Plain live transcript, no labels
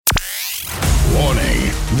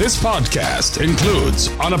This podcast includes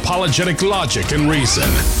unapologetic logic and reason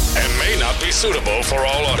and may not be suitable for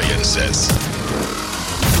all audiences.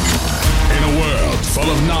 In a world full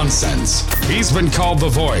of nonsense, he's been called the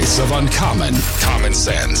voice of uncommon common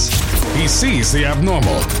sense. He sees the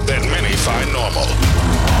abnormal that many find normal.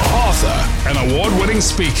 Author and award-winning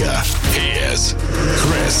speaker, he is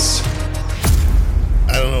Chris.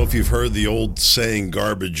 I don't know if you've heard the old saying,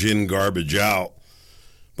 garbage in, garbage out.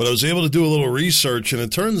 But I was able to do a little research, and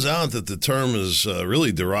it turns out that the term is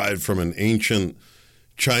really derived from an ancient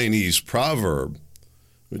Chinese proverb,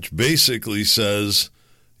 which basically says,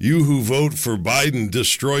 you who vote for Biden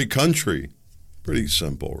destroy country. Pretty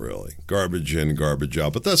simple, really. Garbage in, garbage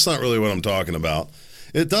out. But that's not really what I'm talking about.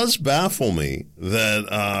 It does baffle me that,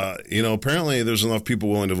 apparently there's enough people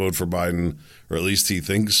willing to vote for Biden, or at least he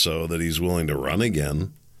thinks so, that he's willing to run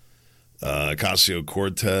again.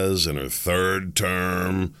 Ocasio-Cortez in her third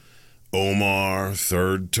term, Omar,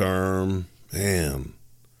 third term. Man,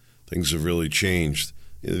 things have really changed.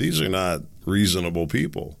 These are not reasonable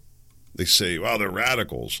people. They say, wow, they're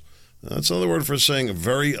radicals. That's another word for saying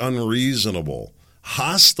very unreasonable,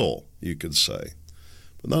 hostile, you could say.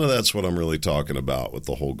 But none of that's what I'm really talking about with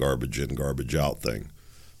the whole garbage in, garbage out thing.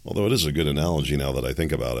 Although it is a good analogy now that I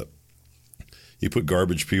think about it. You put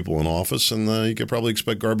garbage people in office, and you could probably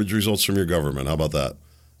expect garbage results from your government. How about that?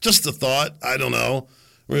 Just a thought. I don't know.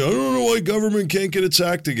 I don't know why government can't get its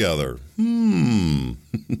act together. I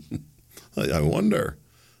wonder.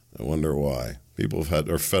 I wonder why. People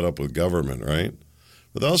are fed up with government, right?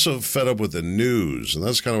 But they're also fed up with the news, and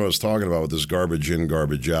that's kind of what I was talking about with this garbage in,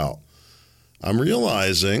 garbage out. I'm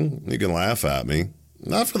realizing, you can laugh at me,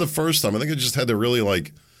 not for the first time. I think I just had to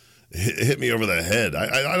really, hit me over the head.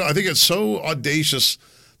 I think it's so audacious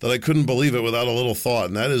that I couldn't believe it without a little thought,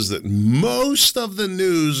 and that is that most of the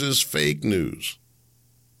news is fake news.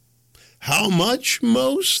 How much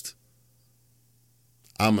most?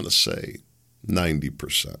 I'm going to say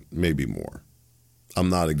 90%, maybe more. I'm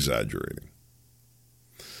not exaggerating.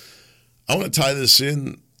 I want to tie this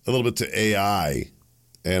in a little bit to AI,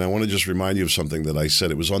 and I want to just remind you of something that I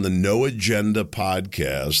said. It was on the No Agenda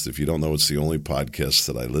podcast. If you don't know, it's the only podcast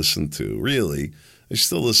that I listen to. Really, I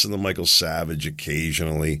still listen to Michael Savage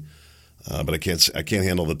occasionally, but I can't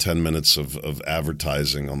handle the 10 minutes of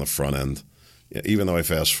advertising on the front end, even though I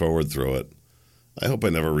fast forward through it. I hope I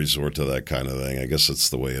never resort to that kind of thing. I guess that's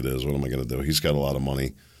the way it is. What am I going to do? He's got a lot of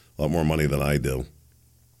money, a lot more money than I do.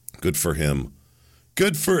 Good for him.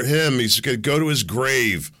 Good for him. He's going to go to his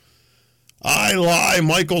grave. I lie,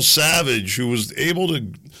 Michael Savage, who was able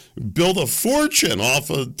to build a fortune off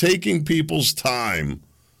of taking people's time.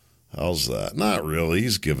 How's that? Not really.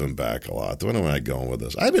 He's given back a lot. Where am I going with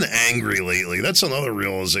this? I've been angry lately. That's another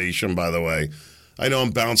realization, by the way. I know I'm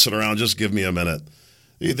bouncing around. Just give me a minute.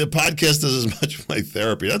 The podcast is as much my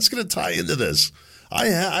therapy. That's going to tie into this.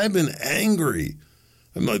 I've been angry.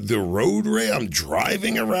 I'm like the road rage. I'm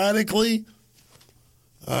driving erratically.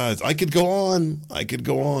 I could go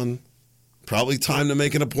on. Probably time to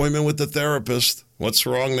make an appointment with the therapist. What's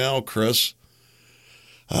wrong now, Chris?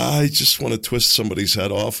 I just want to twist somebody's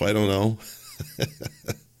head off. I don't know.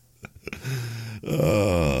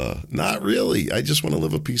 Not really. I just want to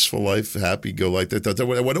live a peaceful life, happy, go like that.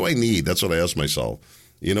 What do I need? That's what I ask myself.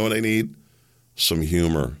 You know what I need? Some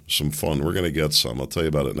humor, some fun. We're going to get some. I'll tell you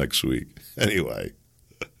about it next week. Anyway,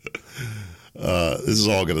 this is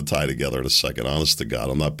all going to tie together in a second. Honest to God,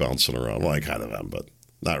 I'm not bouncing around. Well, I kind of am, but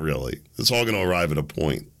not really. It's all going to arrive at a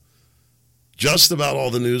point. Just about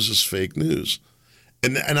all the news is fake news.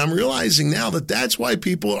 And I'm realizing now that that's why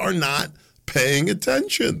people are not paying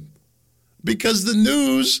attention. Because the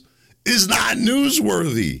news is not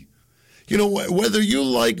newsworthy. You know, whether you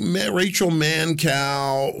like Rachel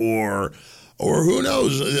Mancow or who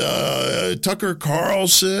knows, Tucker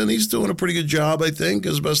Carlson, he's doing a pretty good job, I think,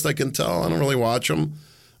 as best I can tell. I don't really watch him.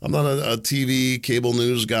 I'm not a TV, cable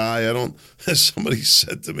news guy. As somebody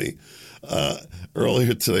said to me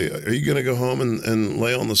earlier today, are you going to go home and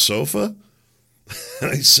lay on the sofa?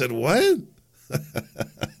 And I said, what?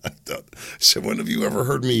 I said, when have you ever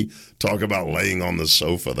heard me talk about laying on the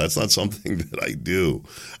sofa? That's not something that I do.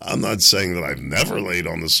 I'm not saying that I've never laid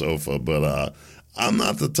on the sofa, but I'm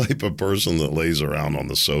not the type of person that lays around on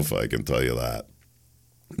the sofa, I can tell you that.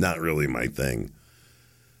 Not really my thing.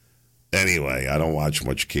 Anyway, I don't watch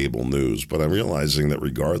much cable news, but I'm realizing that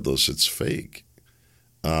regardless, it's fake.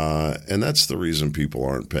 And that's the reason people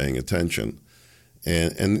aren't paying attention.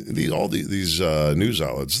 And all these news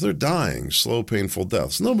outlets, they're dying, slow, painful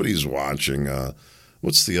deaths. Nobody's watching,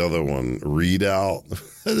 what's the other one, Readout?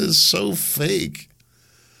 That is so fake.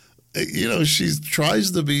 You know, she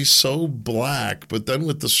tries to be so black, but then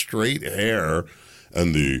with the straight hair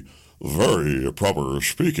and the very proper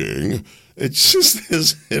speaking. It just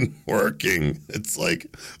isn't working. It's like,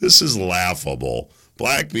 this is laughable.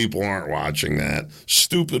 Black people aren't watching that.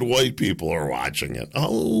 Stupid white people are watching it.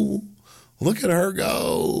 Oh, look at her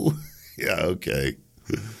go. Yeah, okay.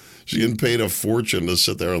 She getting paid a fortune to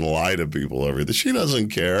sit there and lie to people every day. She doesn't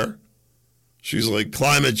care. She's like,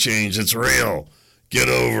 climate change, it's real. Get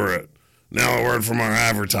over it. Now a word from our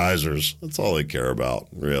advertisers. That's all they care about,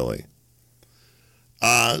 really.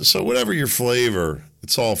 So whatever your flavor,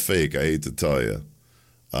 it's all fake, I hate to tell you.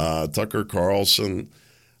 Tucker Carlson,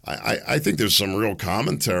 I think there's some real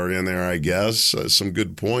commentary in there, I guess, some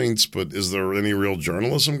good points, but is there any real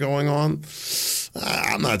journalism going on?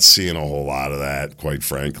 I'm not seeing a whole lot of that, quite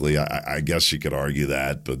frankly. I guess you could argue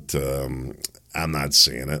that, but I'm not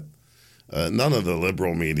seeing it. None of the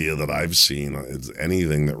liberal media that I've seen is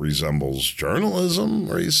anything that resembles journalism.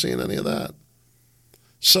 Are you seeing any of that?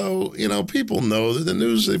 So, people know that the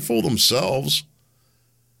news, they fool themselves,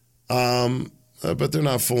 but they're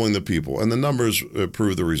not fooling the people. And the numbers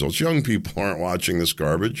prove the results. Young people aren't watching this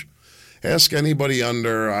garbage. Ask anybody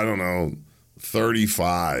under,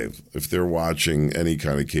 35 if they're watching any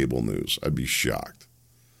kind of cable news. I'd be shocked.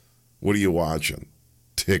 What are you watching?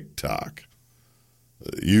 TikTok,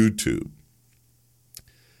 YouTube.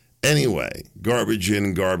 Anyway, garbage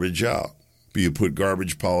in, garbage out. You put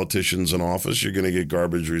garbage politicians in office, you're going to get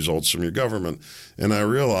garbage results from your government. And I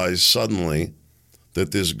realized suddenly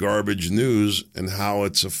that this garbage news and how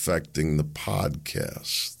it's affecting the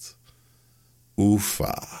podcast.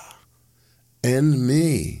 Oofa. And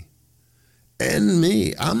me.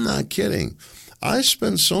 I'm not kidding. I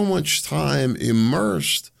spend so much time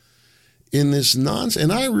immersed in this nonsense.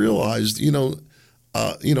 And I realized,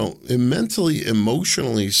 mentally,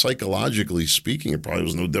 emotionally, psychologically speaking, it probably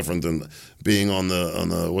was no different than being on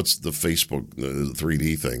the what's the Facebook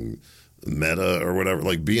 3D thing, Meta or whatever,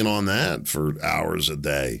 like being on that for hours a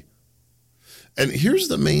day. And here's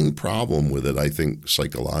the main problem with it, I think,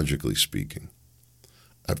 psychologically speaking.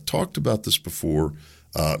 I've talked about this before.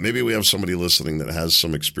 Maybe we have somebody listening that has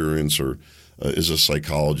some experience or is a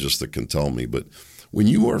psychologist that can tell me. But when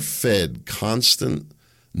you are fed constant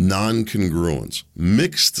non-congruence,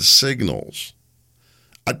 mixed signals,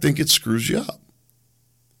 I think it screws you up.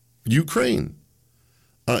 Ukraine.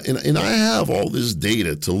 And I have all this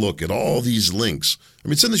data to look at all these links. I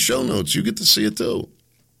mean, it's in the show notes. You get to see it too.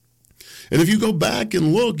 And if you go back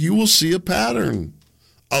and look, you will see a pattern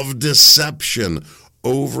of deception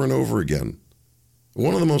over and over again.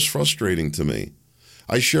 One of the most frustrating to me.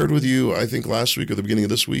 I shared with you, I think last week or the beginning of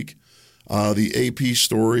this week, the AP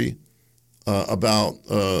story about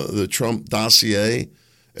the Trump dossier,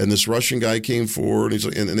 and this Russian guy came forward,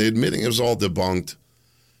 and they're admitting it was all debunked.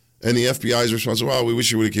 And the FBI's response, well, we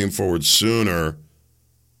wish you would have came forward sooner. It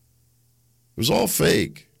was all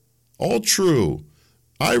fake, all true.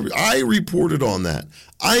 I reported on that.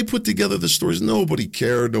 I put together the stories. Nobody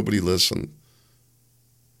cared. Nobody listened.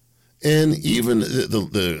 And even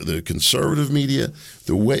the conservative media,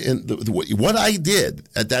 what I did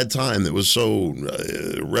at that time that was so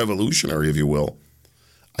revolutionary, if you will,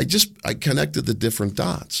 I connected the different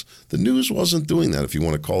dots. The news wasn't doing that, if you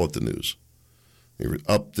want to call it the news. They were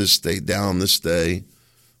up this day, down this day,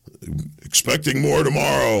 expecting more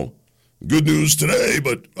tomorrow. Good news today,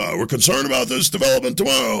 but we're concerned about this development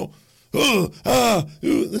tomorrow.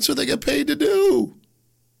 That's what they get paid to do.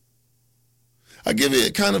 I'll give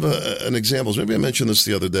you kind of an example. Maybe I mentioned this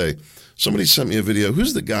the other day. Somebody sent me a video.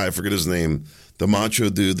 Who's the guy? I forget his name. The macho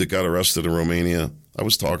dude that got arrested in Romania. I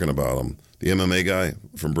was talking about him. The MMA guy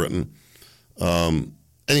from Britain.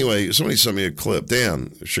 Anyway, somebody sent me a clip.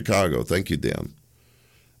 Dan, Chicago. Thank you, Dan.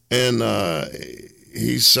 And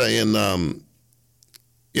he's saying,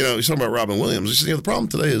 he's talking about Robin Williams. He said, the problem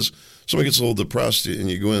today is somebody gets a little depressed and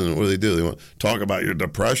you go in and what do? They want to talk about your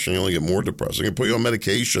depression. You only get more depressed. They can put you on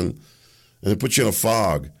medication and it puts you in a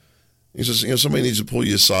fog. He says, somebody needs to pull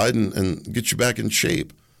you aside and get you back in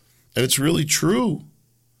shape. And it's really true.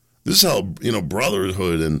 This is how,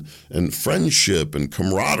 brotherhood and friendship and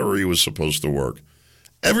camaraderie was supposed to work.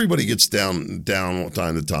 Everybody gets down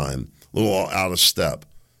time to time, a little out of step.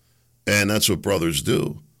 And that's what brothers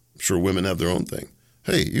do. I'm sure women have their own thing.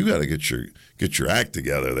 Hey, you got to get your act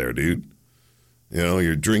together there, dude.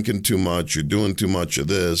 You're drinking too much, you're doing too much of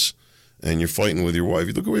this, and you're fighting with your wife.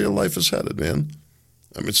 You look at where your life is headed, man.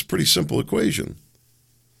 I mean, it's a pretty simple equation,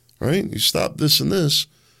 right? You stop this and this,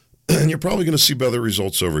 and you're probably going to see better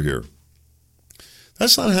results over here.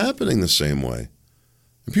 That's not happening the same way.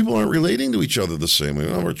 And people aren't relating to each other the same way. We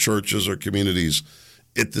don't have our churches, our communities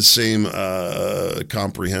at the same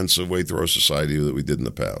comprehensive way through our society that we did in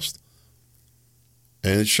the past.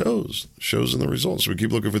 And it shows in the results. We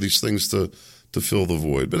keep looking for these things to fill the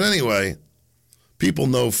void. But anyway, people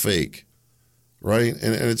know fake, right?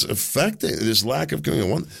 And it's affecting this lack of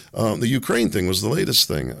communication. The Ukraine thing was the latest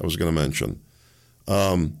thing I was going to mention.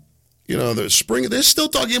 The spring, they're still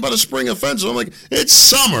talking about a spring offensive. I'm like, it's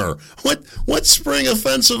summer. What spring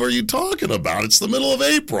offensive are you talking about? It's the middle of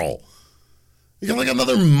April. You got like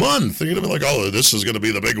another month. You're going to be like, oh, this is going to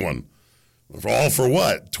be the big one. For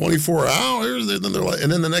what? 24 hours? And then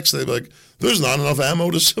the next day, they're like, there's not enough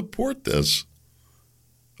ammo to support this.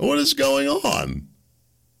 What is going on?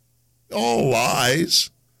 All lies.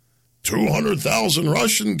 200,000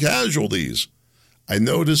 Russian casualties. I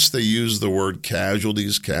noticed they use the word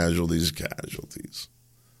casualties.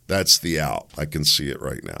 That's the out. I can see it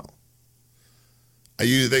right now.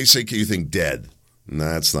 They say, you think dead? No,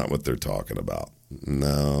 that's not what they're talking about.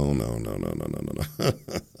 No.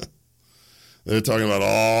 They're talking about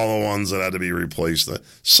all the ones that had to be replaced.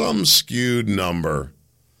 Some skewed number.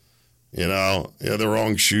 The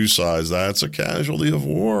wrong shoe size. That's a casualty of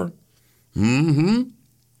war. Mm-hmm.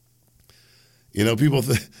 People,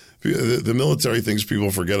 the military thinks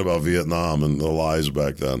people forget about Vietnam and the lies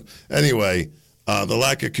back then. Anyway, the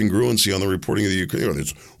lack of congruency on the reporting of the Ukraine.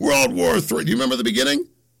 It's World War III. Do you remember the beginning?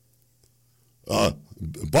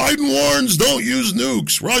 Biden warns don't use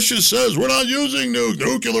nukes. Russia says we're not using nukes.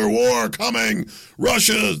 Nuclear war coming.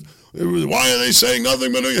 Russia, why are they saying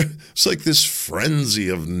nothing but nuclear? It's like this frenzy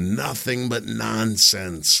of nothing but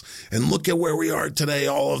nonsense. And look at where we are today,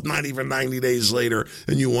 all of not even 90 days later,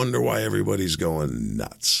 and you wonder why everybody's going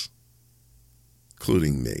nuts,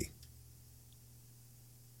 including me.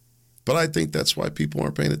 But I think that's why people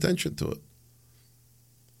aren't paying attention to it.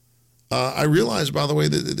 I realize, by the way,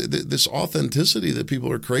 that this authenticity that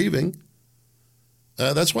people are craving,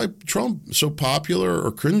 that's why Trump is so popular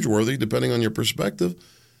or cringeworthy, depending on your perspective,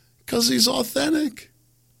 because he's authentic.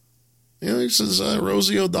 He says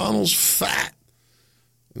Rosie O'Donnell's fat.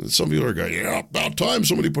 And some people are going, yeah, about time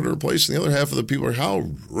somebody put her in place. And the other half of the people are, how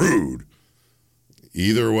rude.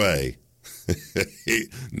 Either way,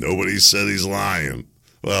 nobody said he's lying.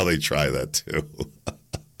 Well, they try that too.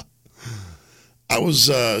 I was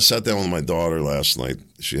sat down with my daughter last night.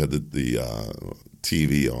 She had the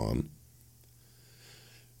TV on,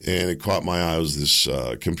 and it caught my eye. It was this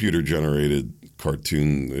computer-generated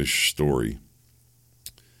cartoonish story.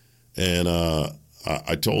 And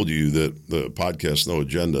I told you that the podcast No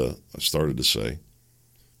Agenda, I started to say,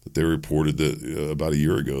 that they reported that about a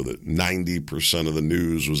year ago that 90% of the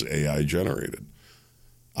news was AI-generated.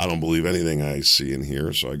 I don't believe anything I see in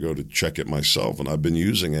here, so I go to check it myself, and I've been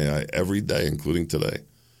using AI every day, including today.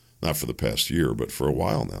 Not for the past year, but for a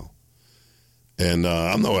while now. And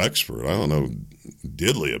I'm no expert. I don't know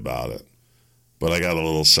diddly about it, but I got a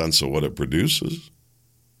little sense of what it produces.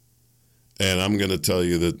 And I'm going to tell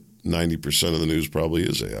you that 90% of the news probably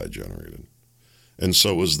is AI-generated. And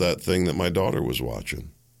so was that thing that my daughter was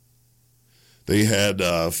watching. They had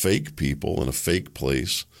fake people in a fake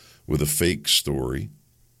place with a fake story.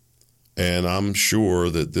 And I'm sure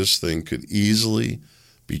that this thing could easily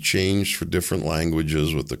be changed for different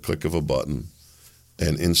languages with the click of a button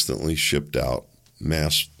and instantly shipped out,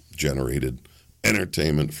 mass-generated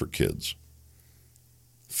entertainment for kids.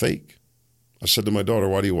 Fake. I said to my daughter,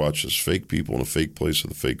 why do you watch this? Fake people in a fake place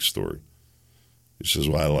with a fake story. She says,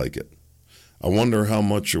 well, I like it. I wonder how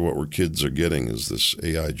much of what our kids are getting is this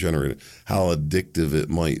AI-generated, how addictive it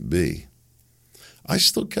might be. I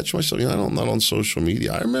still catch myself, I'm not on social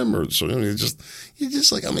media. I remember, so you're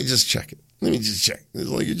just like, let me just check it. Let me just check. It's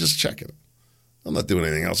like you're just checking it. I'm not doing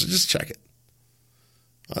anything else. Just check it.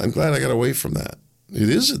 I'm glad I got away from that. It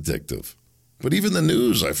is addictive. But even the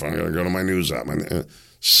news, I find I go to my news app.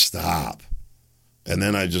 Stop. And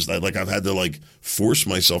then I've had to force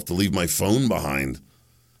myself to leave my phone behind,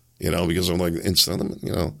 because I'm like,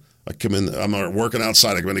 I come in, I'm not working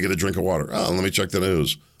outside. I come in to get a drink of water. Oh, let me check the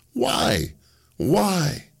news. Why?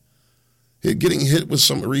 Getting re-hit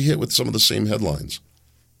with some of the same headlines.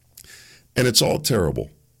 And it's all terrible.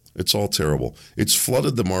 It's all terrible. It's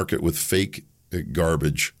flooded the market with fake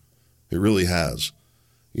garbage. It really has.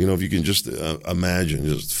 If you can just imagine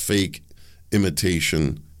just fake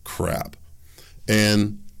imitation crap.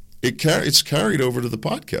 And it's carried over to the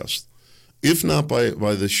podcast. If not by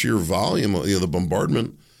the sheer volume, the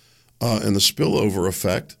bombardment and the spillover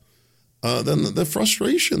effect, then the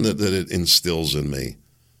frustration that it instills in me.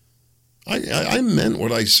 I meant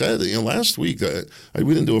what I said. Last week,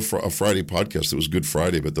 we didn't do a Friday podcast. It was Good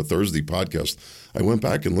Friday, but the Thursday podcast, I went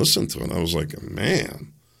back and listened to it, and I was like,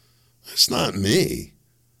 man, that's not me.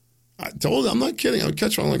 I told you, I'm not kidding. I would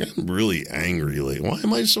catch on I'm really angry lately. Why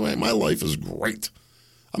am I so angry? My life is great.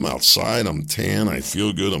 I'm outside, I'm tan, I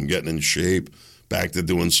feel good, I'm getting in shape, back to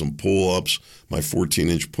doing some pull-ups. My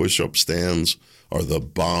 14-inch push-up stands are the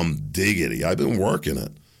bomb diggity. I've been working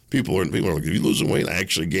it. People are like, are you losing weight? I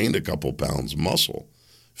actually gained a couple pounds muscle.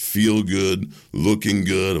 Feel good, looking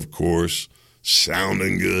good, of course,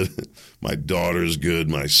 sounding good. My daughter's good,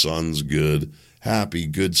 my son's good. Happy,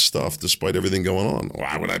 good stuff despite everything going on.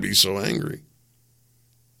 Why would I be so angry?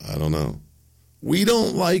 I don't know. We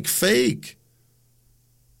don't like fake.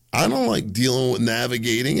 I don't like dealing with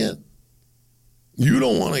navigating it. You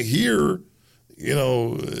don't want to hear,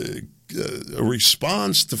 a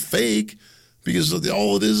response to fake because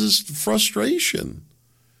all it is frustration.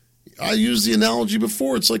 I used the analogy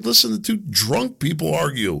before. It's like listening to two drunk people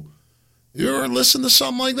argue. You ever listen to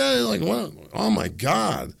something like that? You're like, well, oh my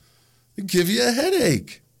God. It give you a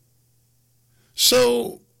headache.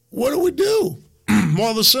 So what do?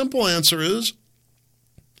 Well, the simple answer is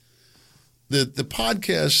that the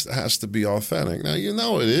podcast has to be authentic.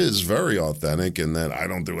 Now, it is very authentic in that I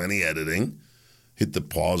don't do any editing. Hit the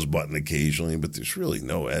pause button occasionally, but there's really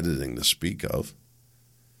no editing to speak of.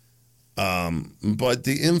 But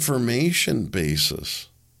the information basis,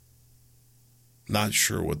 not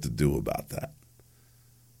sure what to do about that.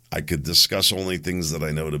 I could discuss only things that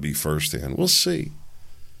I know to be firsthand. We'll see.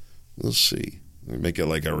 Make it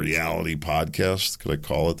like a reality podcast. Could I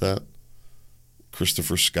call it that?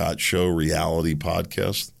 Christopher Scott Show reality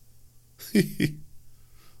podcast?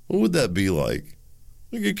 What would that be like?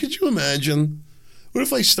 Could you imagine? What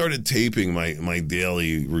if I started taping my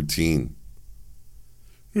daily routine?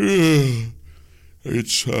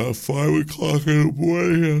 It's 5 o'clock in the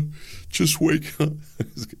morning. Just wake up.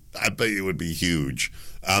 I bet you it would be huge.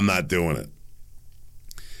 I'm not doing it.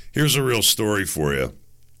 Here's a real story for you.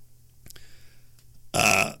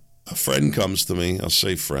 A friend comes to me. I'll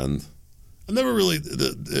say friend. I never really,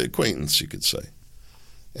 the acquaintance, you could say.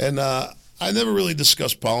 And I never really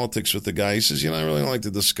discussed politics with the guy. He says, I really don't like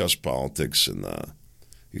to discuss politics. And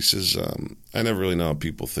he says, I never really know how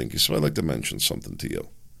people think. He said, I'd like to mention something to you.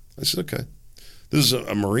 I said, okay. This is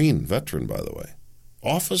a Marine veteran, by the way.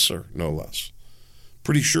 Officer, no less.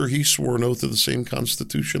 Pretty sure he swore an oath to the same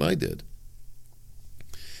Constitution I did.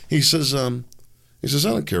 He says, I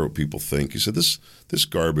don't care what people think. He said, this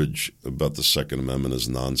garbage about the Second Amendment is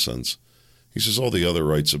nonsense. He says, all the other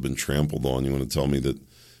rights have been trampled on. You want to tell me that,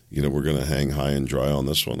 we're going to hang high and dry on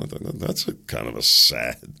this one? I thought, that's kind of a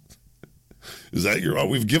sad. Is that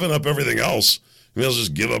we've given up everything else. We must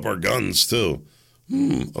just give up our guns, too.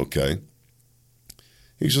 Okay.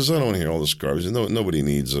 He says, I don't want to hear all this garbage. Nobody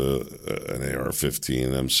needs an AR-15,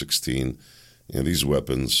 an M16. These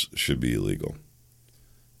weapons should be illegal.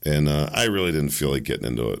 And I really didn't feel like getting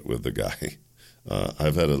into it with the guy.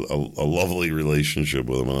 I've had a lovely relationship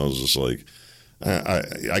with him, and I was just like,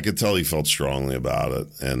 I could tell he felt strongly about it,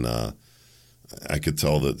 and I could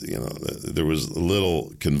tell that there was a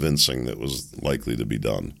little convincing that was likely to be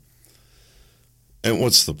done. And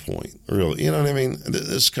what's the point, really? You know what I mean? This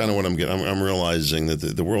is kind of what I'm getting. I'm realizing that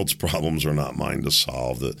the world's problems are not mine to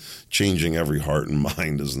solve, that changing every heart and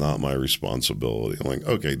mind is not my responsibility. I'm like,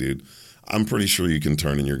 okay, dude, I'm pretty sure you can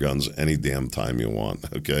turn in your guns any damn time you want,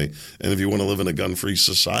 okay? And if you want to live in a gun-free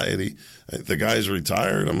society, the guy's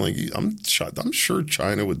retired. I'm like, I'm sure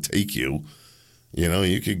China would take you.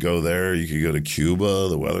 You could go there. You could go to Cuba.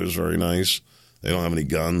 The weather's very nice. They don't have any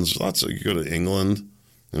guns. You could go to England,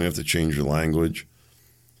 and you have to change your language.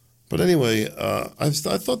 But anyway, I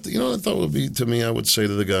thought, what I thought would be to me, I would say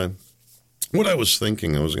to the guy, what I was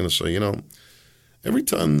thinking, I was going to say, every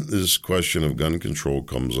time this question of gun control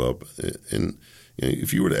comes up, and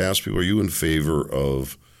if you were to ask people, are you in favor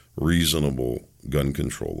of reasonable gun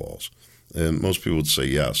control laws? And most people would say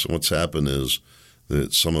yes. And what's happened is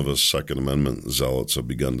that some of us Second Amendment zealots have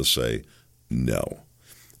begun to say no.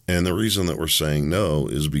 And the reason that we're saying no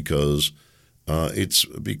is because it's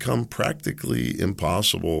become practically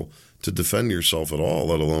impossible to defend yourself at all,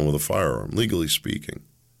 let alone with a firearm, legally speaking.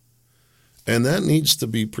 And that needs to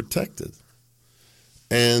be protected.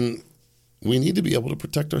 And we need to be able to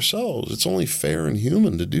protect ourselves. It's only fair and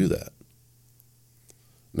human to do that.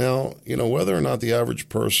 Now, whether or not the average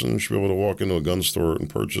person should be able to walk into a gun store and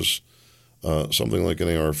purchase something like an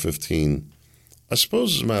AR-15, I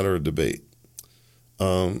suppose is a matter of debate.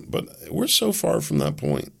 But we're so far from that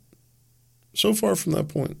point. So far from that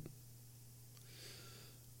point.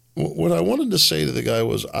 What I wanted to say to the guy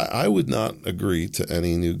was I would not agree to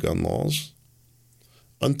any new gun laws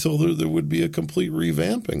until there would be a complete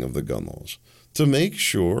revamping of the gun laws to make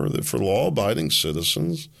sure that for law-abiding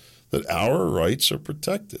citizens that our rights are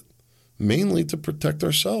protected, mainly to protect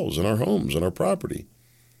ourselves and our homes and our property.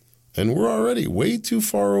 And we're already way too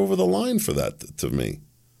far over the line for that to me.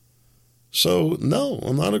 So, no,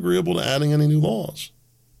 I'm not agreeable to adding any new laws.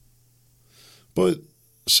 But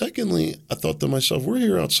secondly, I thought to myself, we're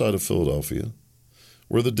here outside of Philadelphia,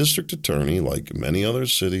 where the district attorney, like many other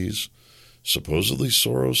cities, supposedly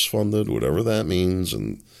Soros-funded, whatever that means,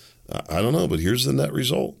 and I don't know, but here's the net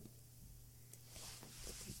result.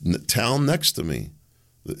 Town next to me,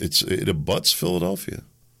 it abuts Philadelphia.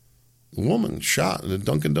 A woman shot in a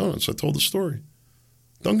Dunkin' Donuts. I told the story.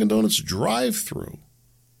 Dunkin' Donuts drive-through.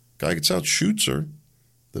 Guy gets out, shoots her.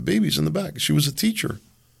 The baby's in the back. She was a teacher.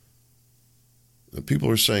 And people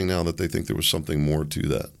are saying now that they think there was something more to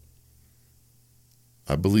that.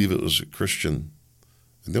 I believe it was a Christian.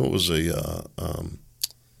 I know it was a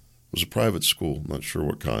private school. I'm not sure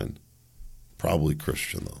what kind. Probably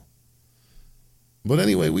Christian, though. But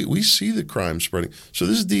anyway, we see the crime spreading. So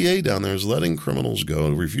this DA down there is letting criminals go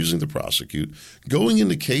and refusing to prosecute, going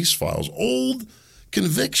into case files, old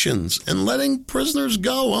convictions, and letting prisoners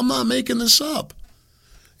go. I'm not making this up.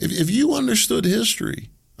 If you understood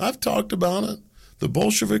history, I've talked about it. The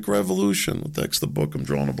Bolshevik Revolution. What the heck's the book? I'm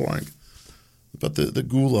drawing a blank. About the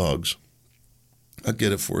gulags. I'll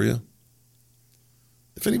get it for you.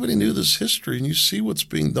 If anybody knew this history and you see what's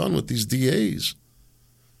being done with these DAs,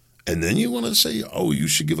 and then you want to say, oh, you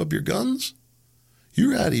should give up your guns?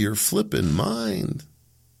 You're out of your flipping mind.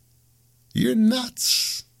 You're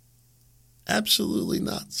nuts. Absolutely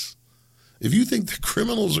nuts. If you think the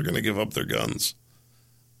criminals are going to give up their guns,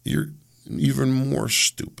 you're even more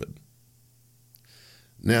stupid.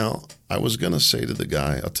 Now, I was going to say to the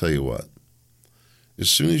guy, I'll tell you what.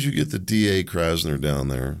 As soon as you get the DA Krasner down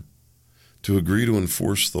there to agree to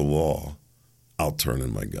enforce the law, I'll turn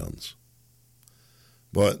in my guns.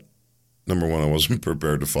 But number one, I wasn't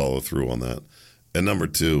prepared to follow through on that. And number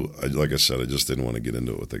two, like I said, I just didn't want to get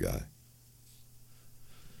into it with the guy.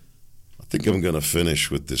 I think I'm going to finish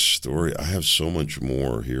with this story. I have so much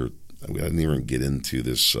more here. I didn't even get into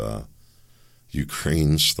this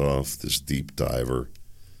Ukraine stuff, this deep diver.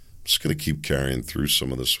 I'm just going to keep carrying through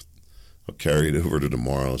some of this. I'll carry it over to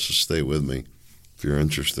tomorrow, so stay with me if you're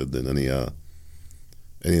interested in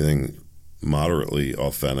anything moderately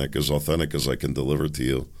authentic as I can deliver to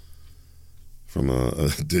you from a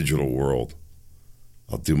digital world.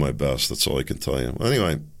 I'll do my best. That's all I can tell you.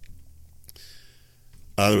 Anyway,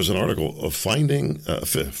 there was an article of fiddling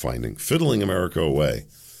America away.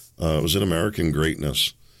 It was in American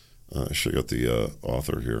Greatness. I should have got the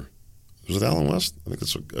author here. Was it Alan West? I think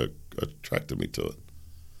that's what attracted me to it.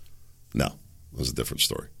 No, it was a different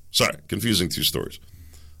story. Sorry, confusing two stories.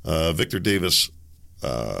 Victor Davis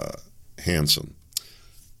Hansen.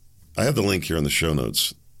 I have the link here in the show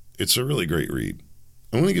notes. It's a really great read.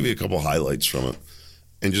 I want to give you a couple highlights from it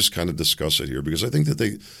and just kind of discuss it here because I think that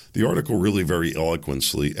the article really very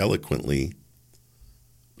eloquently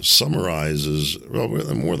summarizes, well,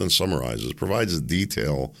 more than summarizes, provides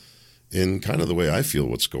detail in kind of the way I feel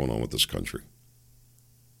what's going on with this country.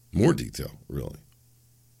 More detail, really.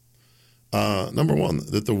 Number one,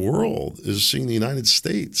 that the world is seeing the United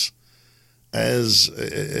States as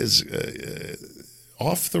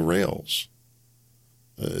off the rails,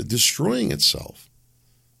 destroying itself.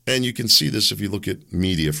 And you can see this if you look at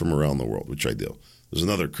media from around the world, which I do. There's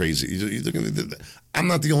another crazy. I'm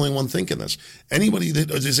not the only one thinking this. Anybody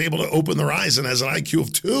that is able to open their eyes and has an IQ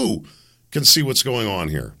of 2 can see what's going on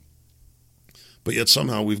here. But yet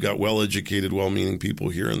somehow we've got well-educated, well-meaning people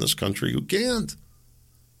here in this country who can't.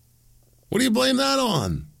 What do you blame that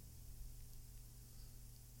on?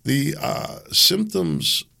 The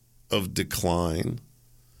symptoms of decline,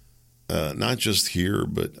 not just here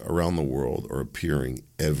but around the world, are appearing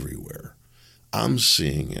everywhere. I'm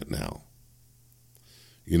seeing it now.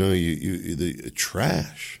 You know, the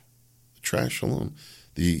trash alone,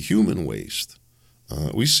 the human waste.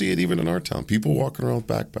 We see it even in our town. People walking around with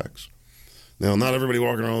backpacks. Now, not everybody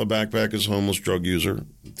walking around with a backpack is a homeless drug user,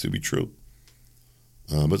 to be true.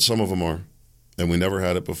 But some of them are, and we never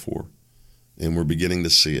had it before. And we're beginning to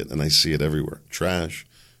see it, and I see it everywhere. Trash,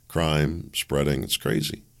 crime, spreading, it's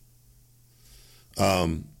crazy.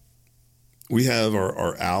 We have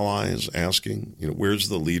our allies asking, where's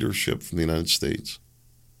the leadership from the United States?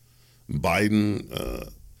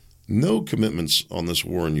 Biden, no commitments on this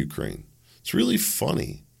war in Ukraine. It's really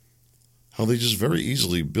funny how they just very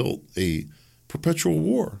easily built a perpetual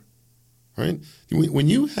war. Right? When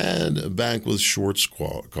you had back with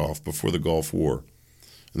Schwarzkopf before the Gulf War,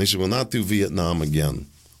 and they said, we'll not do Vietnam again.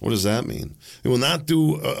 What does that mean? They will not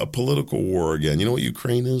do a political war again. You know what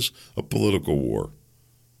Ukraine is? A political war.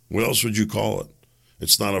 What else would you call it?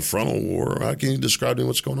 It's not a frontal war. How can you describe to me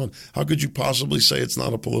what's going on? How could you possibly say it's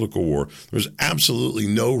not a political war? There's absolutely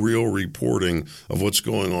no real reporting of what's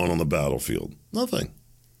going on the battlefield. Nothing.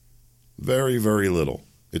 Very, very little.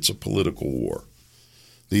 It's a political war.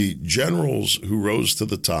 The generals who rose to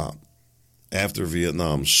the top after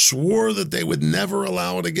Vietnam swore that they would never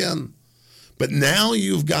allow it again. But now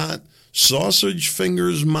you've got Sausage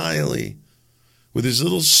Fingers Miley with his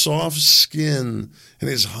little soft skin and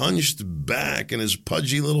his hunched back and his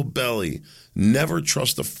pudgy little belly. Never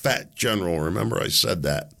trust a fat general. Remember I said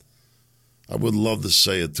that. I would love to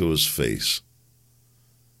say it to his face.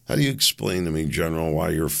 How do you explain to me, General, why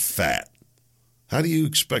you're fat? How do you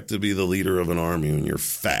expect to be the leader of an army when you're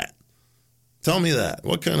fat? Tell me that.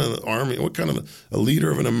 What kind of army, what kind of a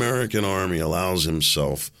leader of an American army allows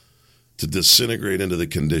himself to disintegrate into the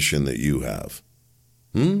condition that you have?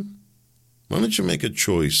 Why don't you make a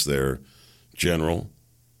choice there, General?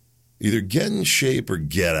 Either get in shape or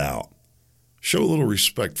get out. Show a little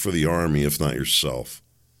respect for the army, if not yourself.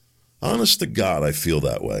 Honest to God, I feel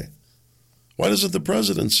that way. Why doesn't the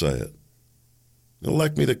president say it?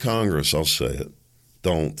 Elect me to Congress, I'll say it.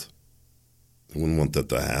 Don't. I wouldn't want that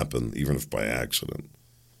to happen, even if by accident.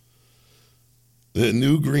 The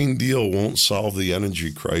new Green Deal won't solve the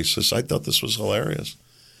energy crisis. I thought this was hilarious.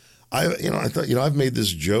 I thought, I've made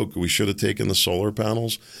this joke. We should have taken the solar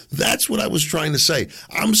panels. That's what I was trying to say.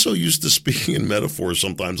 I'm so used to speaking in metaphors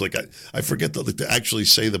sometimes, like I forget to actually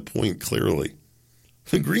say the point clearly.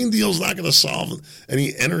 The Green Deal's not going to solve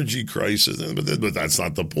any energy crisis, but that's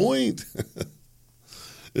not the point.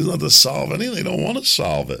 It's not to solve anything. They don't want to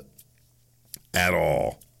solve it at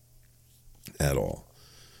all. At all.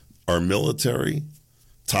 Our military,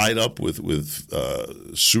 tied up with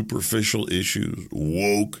superficial issues,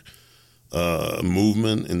 woke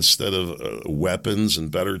movement instead of weapons and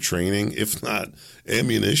better training, if not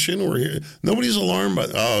ammunition. We're here. Nobody's alarmed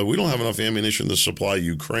by, we don't have enough ammunition to supply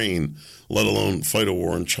Ukraine, let alone fight a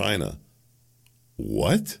war in China.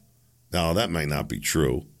 What? Now, that might not be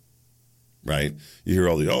true, right? You hear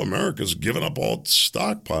all America's giving up all its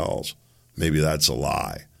stockpiles. Maybe that's a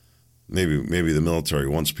lie. Maybe the military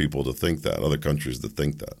wants people to think that, other countries to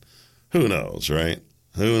think that. Who knows, right?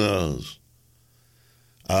 Who knows?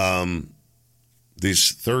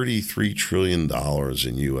 These $33 trillion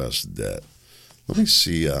in U.S. debt. Let me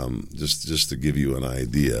see, just to give you an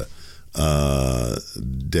idea.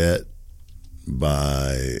 Debt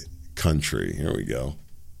by country. Here we go.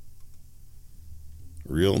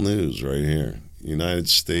 Real news right here. United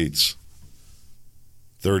States,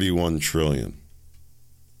 $31 trillion.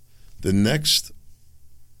 The next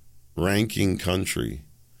ranking country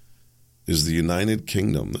is the United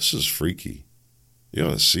Kingdom. This is freaky. You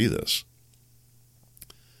ought to see this.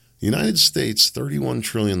 The United States, $31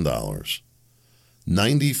 trillion,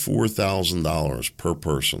 $94,000 per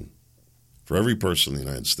person, for every person in the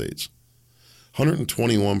United States,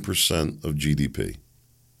 121% of GDP.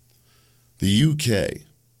 The UK,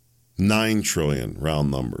 $9 trillion,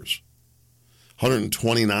 round numbers,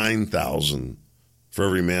 129,000 for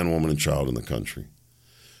every man, woman, and child in the country,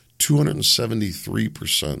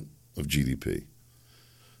 273% of GDP.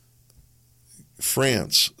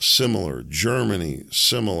 France, similar. Germany,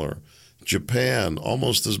 similar. Japan,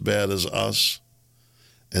 almost as bad as us.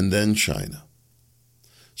 And then China.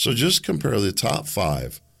 So just compare the top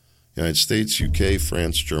five. United States, UK,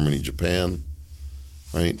 France, Germany, Japan.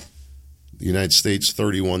 Right? The United States,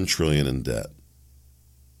 $31 trillion in debt.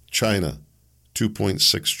 China,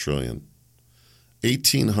 $2.6 trillion.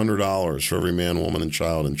 $1,800 for every man, woman, and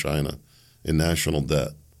child in China in national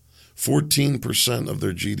debt. 14% of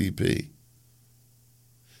their GDP.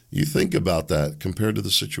 You think about that compared to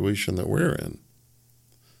the situation that we're in.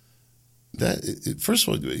 First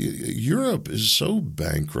of all, Europe is so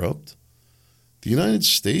bankrupt. The United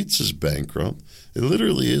States is bankrupt. It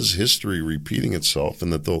literally is history repeating itself,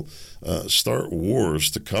 and that they'll start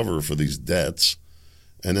wars to cover for these debts,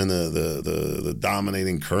 and then the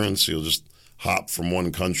dominating currency will just hop from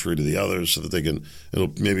one country to the other so that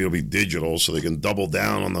it'll be digital, so they can double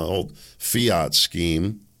down on the whole fiat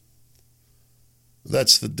scheme.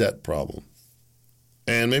 That's the debt problem.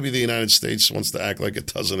 And maybe the United States wants to act like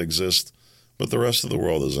it doesn't exist, but the rest of the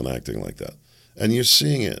world isn't acting like that. And you're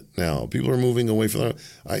seeing it now. People are moving away from that.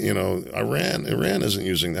 Iran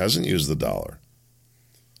hasn't used the dollar.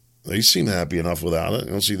 They seem happy enough without it.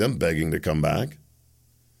 You don't see them begging to come back.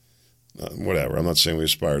 Whatever. I'm not saying we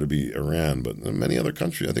aspire to be Iran, but many other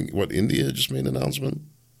countries. I think, India just made an announcement.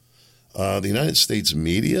 The United States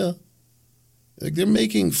media, they're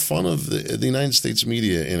making fun of the United States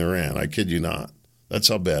media in Iran. I kid you not. That's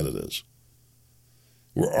how bad it is.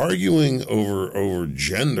 We're arguing over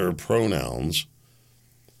gender pronouns.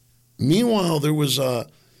 Meanwhile, there was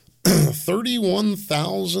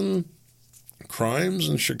 31,000 crimes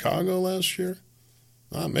in Chicago last year.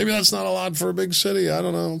 Maybe that's not a lot for a big city. I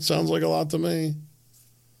don't know. It sounds like a lot to me.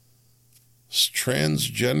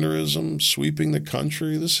 Transgenderism sweeping the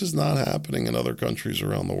country. This is not happening in other countries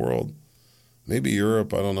around the world. Maybe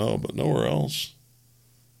Europe, I don't know, but nowhere else.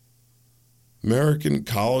 American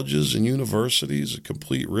colleges and universities, a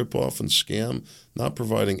complete ripoff and scam, not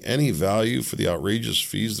providing any value for the outrageous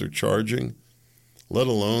fees they're charging, let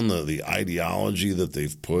alone the ideology that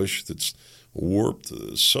they've pushed that's warped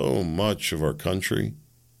so much of our country.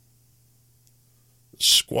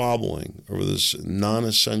 Squabbling over this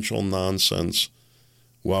non-essential nonsense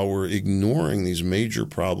while we're ignoring these major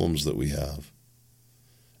problems that we have.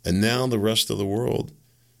 And now the rest of the world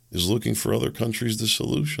is looking for other countries to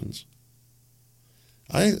solutions.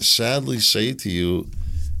 I sadly say to you,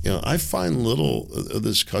 I find little of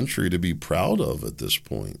this country to be proud of at this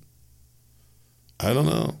point. I don't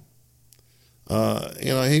know.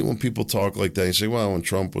 I hate when people talk like that. You say, well, when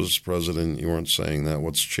Trump was president, you weren't saying that.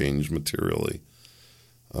 What's changed materially?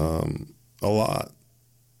 A lot,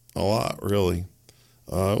 really.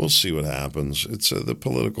 We'll see what happens. It's the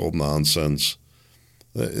political nonsense.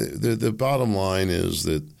 The bottom line is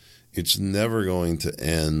that it's never going to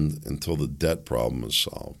end until the debt problem is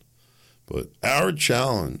solved. But our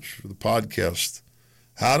challenge for the podcast,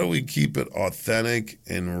 how do we keep it authentic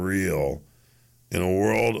and real in a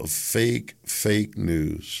world of fake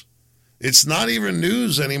news? It's not even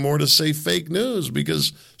news anymore to say fake news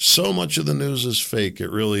because so much of the news is fake.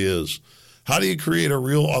 It really is. How do you create a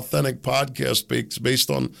real authentic podcast based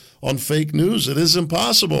on fake news? It is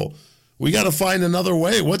impossible. We got to find another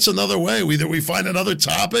way. What's another way? Either we find another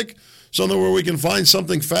topic, something where we can find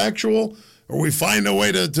something factual, or we find a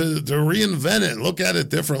way to reinvent it, look at it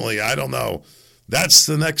differently. I don't know. That's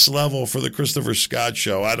the next level for the Christopher Scott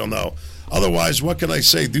Show. I don't know. Otherwise, what can I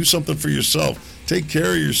say? Do something for yourself. Take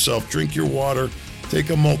care of yourself. Drink your water.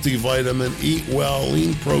 Take a multivitamin. Eat well.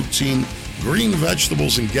 Lean protein. Green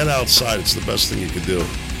vegetables. And get outside. It's the best thing you can do.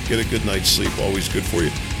 Get a good night's sleep. Always good for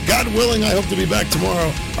you. God willing, I hope to be back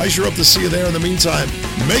tomorrow. I sure hope to see you there. In the meantime,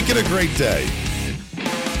 make it a great day.